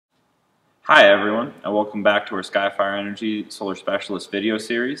Hi everyone, and welcome back to our SkyFire Energy Solar Specialist video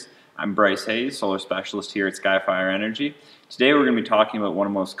series. I'm Bryce Hayes, Solar Specialist here at SkyFire Energy. Today we're going to be talking about one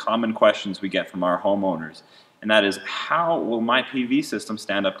of the most common questions we get from our homeowners, and that is, how will my PV system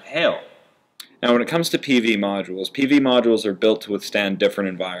stand up to hail? Now when it comes to PV modules are built to withstand different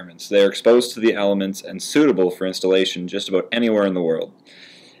environments. They are exposed to the elements and suitable for installation just about anywhere in the world,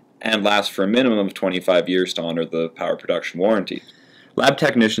 and last for a minimum of 25 years to honor the power production warranty. Lab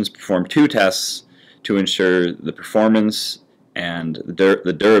technicians perform two tests to ensure the performance and the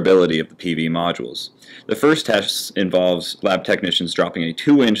durability of the PV modules. The first test involves lab technicians dropping a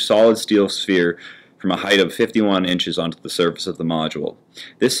 2-inch solid steel sphere from a height of 51 inches onto the surface of the module.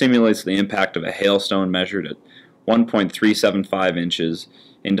 This simulates the impact of a hailstone measured at 1.375 inches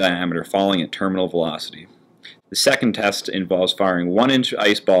in diameter falling at terminal velocity. The second test involves firing 1-inch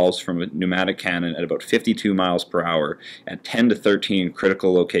ice balls from a pneumatic cannon at about 52 miles per hour at 10 to 13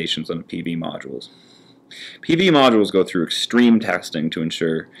 critical locations on PV modules. PV modules go through extreme testing to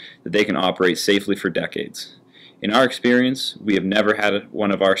ensure that they can operate safely for decades. In our experience, we have never had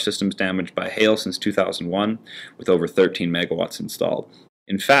one of our systems damaged by hail since 2001, with over 13 megawatts installed.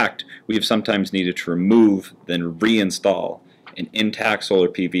 In fact, we have sometimes needed to remove, then reinstall, an intact solar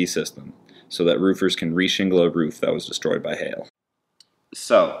PV system, so that roofers can re-shingle a roof that was destroyed by hail.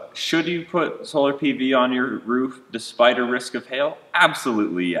 So, should you put solar PV on your roof despite a risk of hail?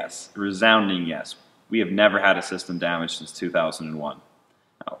 Absolutely yes. A resounding yes. We have never had a system damaged since 2001.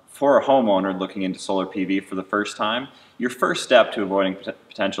 Now, for a homeowner looking into solar PV for the first time, your first step to avoiding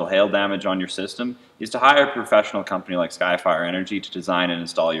potential hail damage on your system is to hire a professional company like SkyFire Energy to design and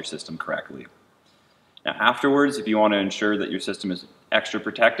install your system correctly. Now afterwards, if you want to ensure that your system is extra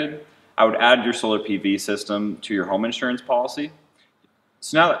protected, I would add your solar PV system to your home insurance policy.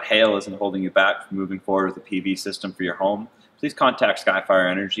 So now that hail isn't holding you back from moving forward with a PV system for your home, please contact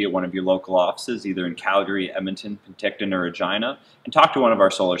SkyFire Energy at one of your local offices, either in Calgary, Edmonton, Penticton, or Regina, and talk to one of our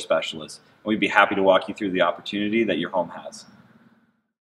solar specialists. And we'd be happy to walk you through the opportunity that your home has.